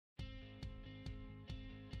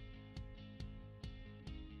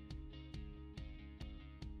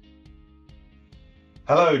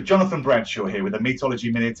Hello, Jonathan Bradshaw here with a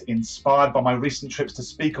Metology Minute inspired by my recent trips to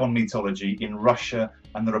speak on metology in Russia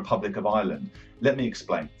and the Republic of Ireland. Let me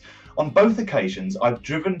explain. On both occasions, I've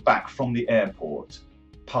driven back from the airport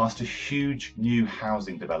past a huge new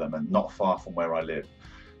housing development not far from where I live.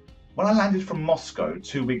 When I landed from Moscow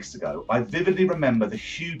 2 weeks ago, I vividly remember the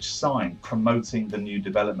huge sign promoting the new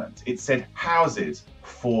development. It said houses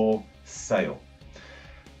for sale.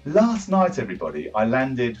 Last night, everybody, I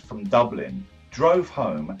landed from Dublin, drove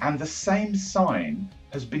home, and the same sign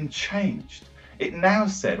has been changed. It now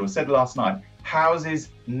said, or said last night, houses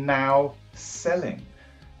now selling.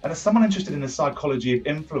 And as someone interested in the psychology of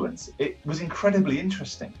influence, it was incredibly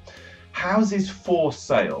interesting. Houses for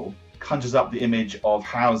sale conjures up the image of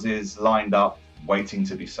houses lined up, waiting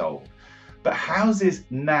to be sold. But houses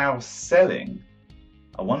now selling,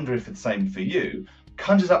 I wonder if it's the same for you,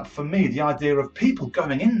 conjures up for me the idea of people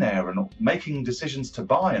going in there and making decisions to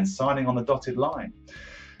buy and signing on the dotted line.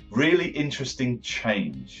 Really interesting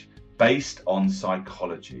change based on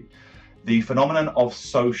psychology. The phenomenon of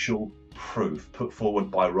social proof put forward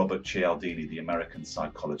by Robert Cialdini, the American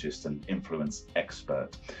psychologist and influence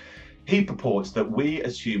expert. He purports that we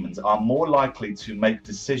as humans are more likely to make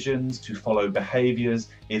decisions, to follow behaviors,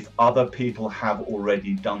 if other people have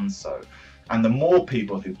already done so. And the more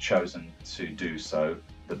people who've chosen to do so,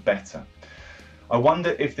 the better. I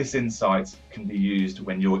wonder if this insight can be used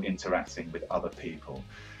when you're interacting with other people.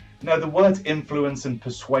 Now, the words influence and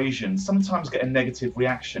persuasion sometimes get a negative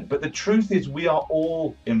reaction, but the truth is we are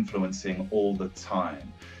all influencing all the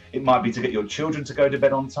time. It might be to get your children to go to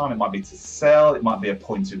bed on time, it might be to sell, it might be a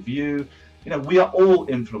point of view. We are all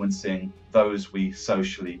influencing those we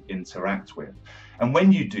socially interact with. And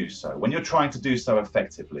when you do so, when you're trying to do so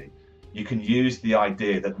effectively, you can use the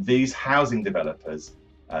idea that these housing developers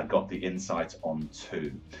got the insight on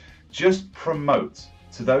too. Just promote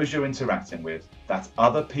to those you're interacting with that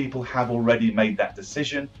other people have already made that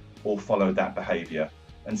decision or followed that behavior.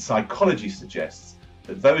 And psychology suggests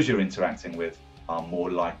that those you're interacting with are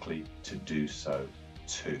more likely to do so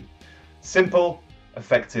too. Simple,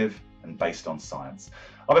 effective, and based on science.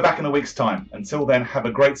 I'll be back in a week's time. Until then, have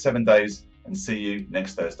a great 7 days and see you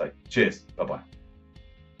next Thursday. Cheers. Bye-bye.